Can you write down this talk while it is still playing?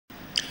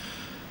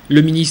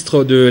Le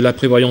ministre de la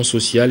prévoyance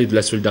sociale et de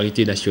la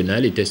solidarité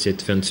nationale était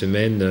cette fin de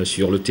semaine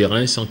sur le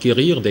terrain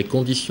s'enquérir des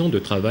conditions de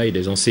travail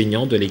des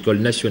enseignants de l'école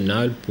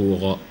nationale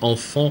pour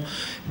enfants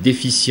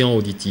déficients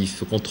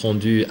auditifs. Compte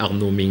rendu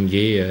Arnaud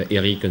Mengue,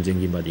 Eric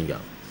Nzengi-Madinga.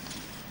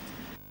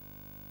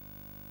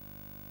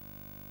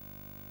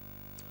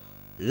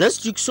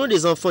 L'instruction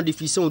des enfants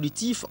déficients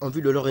auditifs en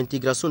vue de leur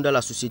intégration dans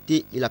la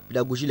société et la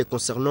pédagogie les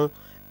concernant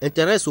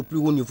intéresse au plus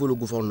haut niveau le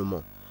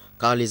gouvernement,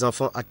 car les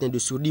enfants atteints de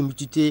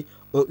surdité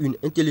ont une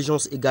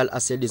intelligence égale à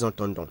celle des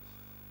entendants.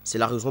 C'est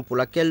la raison pour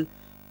laquelle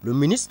le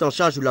ministre en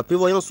charge de la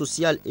prévoyance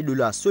sociale et de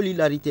la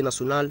solidarité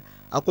nationale,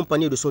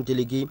 accompagné de son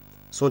délégué,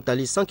 sont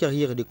allés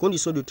s'enquérir des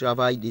conditions de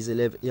travail des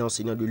élèves et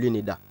enseignants de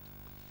l'ENEDA.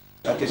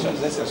 La question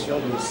des insertions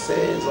de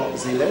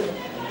 16 élèves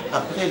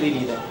après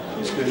l'ENEDA,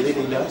 puisque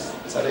l'ENEDA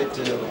s'arrête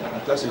en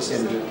classe de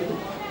CM2.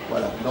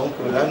 Voilà. Donc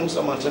là, nous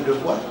sommes en train de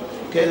voir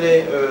quel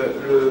est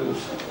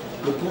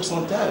le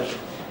pourcentage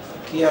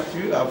qui a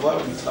pu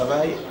avoir du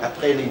travail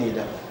après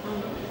l'ENEDA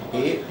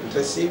et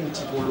dresser une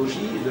typologie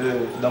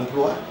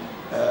d'emploi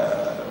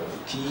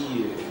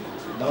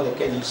dans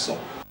lesquels ils sont.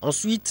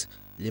 Ensuite,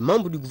 les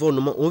membres du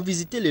gouvernement ont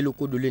visité les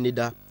locaux de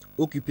l'ENEDA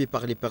occupés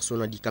par les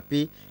personnes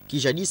handicapées qui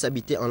jadis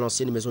habitaient en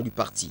l'ancienne maison du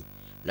parti.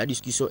 La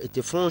discussion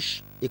était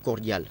franche et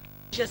cordiale.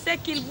 Je sais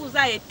qu'il vous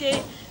a été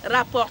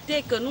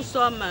rapporté que nous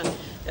sommes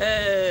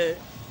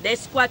des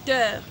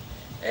squatteurs.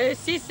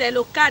 Si c'est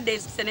le cas,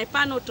 ce n'est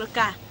pas notre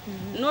cas.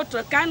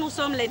 Notre cas, nous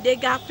sommes les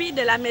dégarpis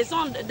de la maison,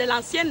 de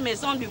l'ancienne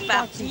maison du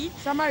parti.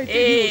 Ça m'a été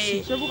dit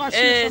aussi. Je vous rassure,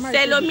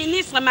 c'est le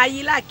ministre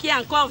Maïla qui est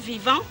encore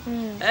vivant,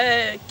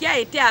 qui a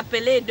été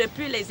appelé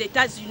depuis les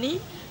États-Unis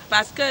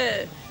parce que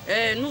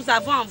nous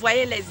avons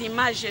envoyé les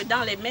images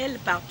dans les mails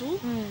partout.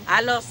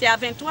 Alors c'est à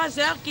 23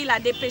 h qu'il a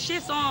dépêché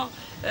son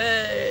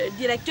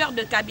directeur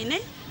de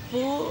cabinet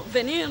pour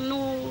venir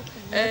nous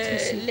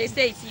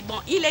laisser ici. Bon,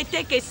 il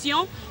était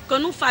question que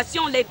nous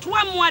fassions les 3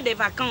 mois de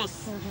vacances.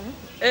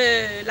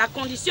 La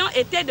condition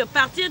était de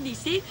partir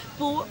d'ici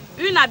pour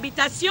une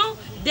habitation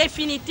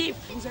définitive.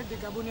 Vous êtes des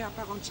Gabonais à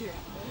part entière,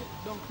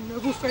 donc ne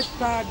vous faites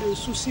pas de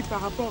soucis par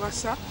rapport à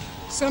ça.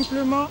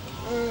 Simplement,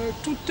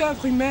 toute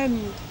œuvre humaine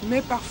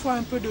met parfois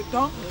un peu de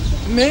temps,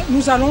 mais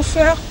nous allons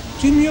faire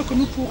du mieux que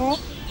nous pourrons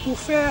pour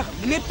faire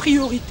les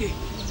priorités.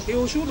 Et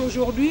au jour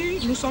d'aujourd'hui,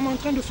 nous sommes en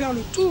train de faire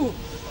le tour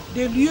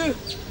des lieux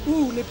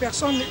où les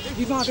personnes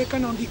vivant avec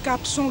un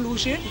handicap sont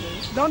logées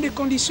dans des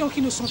conditions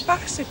qui ne sont pas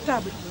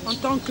acceptables en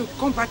tant que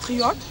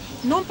compatriotes,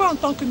 non pas en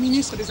tant que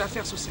ministre des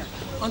Affaires sociales.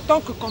 En tant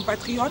que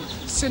compatriote,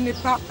 ce n'est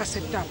pas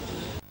acceptable.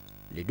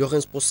 Les deux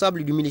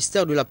responsables du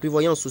ministère de la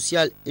prévoyance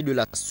sociale et de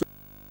la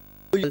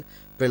solidarité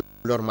prennent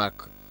leur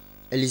marque.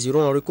 Elles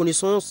iront en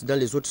reconnaissance dans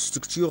les autres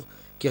structures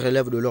qui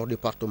relèvent de leur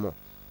département.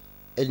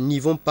 Elles n'y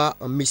vont pas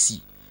en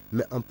messie,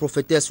 mais en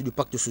prophétesse du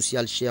pacte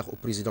social cher au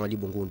président Ali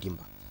Bongo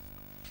Ondimba.